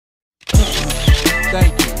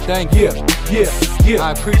Thank you. Yeah.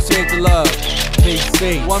 I appreciate the love.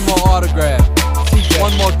 PC. One more autograph.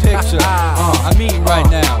 One more picture. I mean right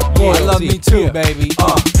now. I love me too, baby.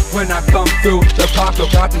 When I come through, the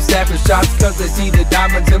paparazzi snapping shots, cause they see the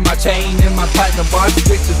diamonds in my chain and my platinum watch.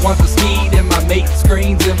 Bitches want the speed and my mate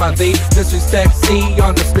screens in my V. Disrespect C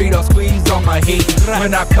on the street, I'll squeeze on my heat.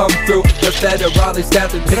 When I come through, the federally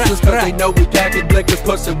snapping pictures, cause they know we packing blickers,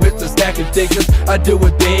 pushing with the stacking figures. I do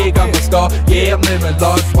it big, I'm a star. Yeah, I'm living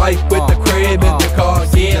large, white with the crib and the car.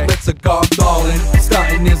 Yeah, let's a golf ballin'.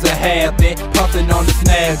 Stunting is a habit, puffing on this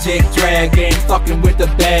magic dragon, fucking with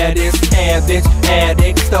the baddest cabbage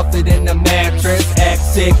addict. Stuffed it in the mattress, act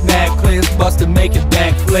sick, necklace, busted, make it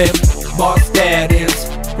backflip. Boss status,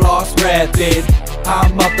 floss rapid.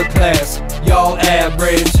 I'm upper class, y'all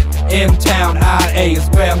average. M-Town IA is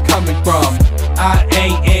where I'm coming from. I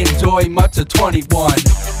ain't enjoy much of 21.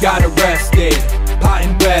 Got arrested,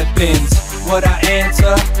 potting weapons. What I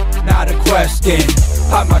answer? Not a question.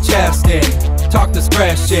 Pop my chest in, talk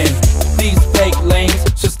discretion. These fake lanes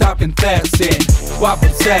should stop confessing. While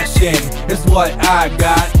possession is what I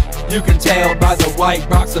got. You can tell by the white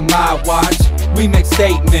rocks of my watch. We make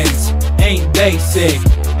statements, ain't basic.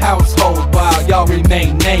 Household while y'all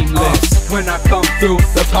remain nameless. When I come through,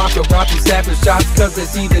 the paparazzi snapping shots, cause they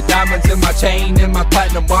see the diamonds in my chain and my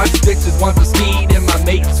platinum watch. Bitches want the speed and my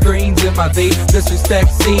mate screens in my V. Disrespect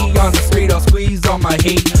C on the street, I'll squeeze on my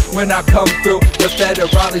heat. When I come through, the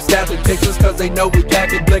federally snapping pictures, cause they know we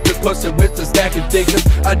packing blickers, pushing with the stacking figures.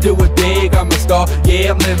 I do it big, I'm a star.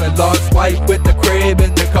 Yeah, I'm living large, white with the crib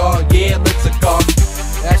and the car. Yeah, let's a car.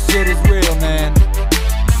 That shit is real, man.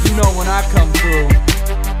 You know when I come through,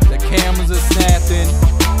 the cameras are snapping,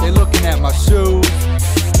 they looking at my shoes,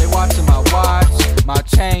 they watching my watch, my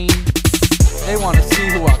chain. They wanna see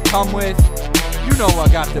who I come with. You know I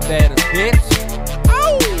got the baddest bitch.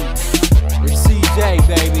 Oh! It's CJ,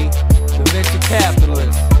 baby, the venture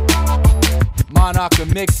capitalist. Monarch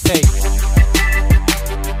and Mixtapes.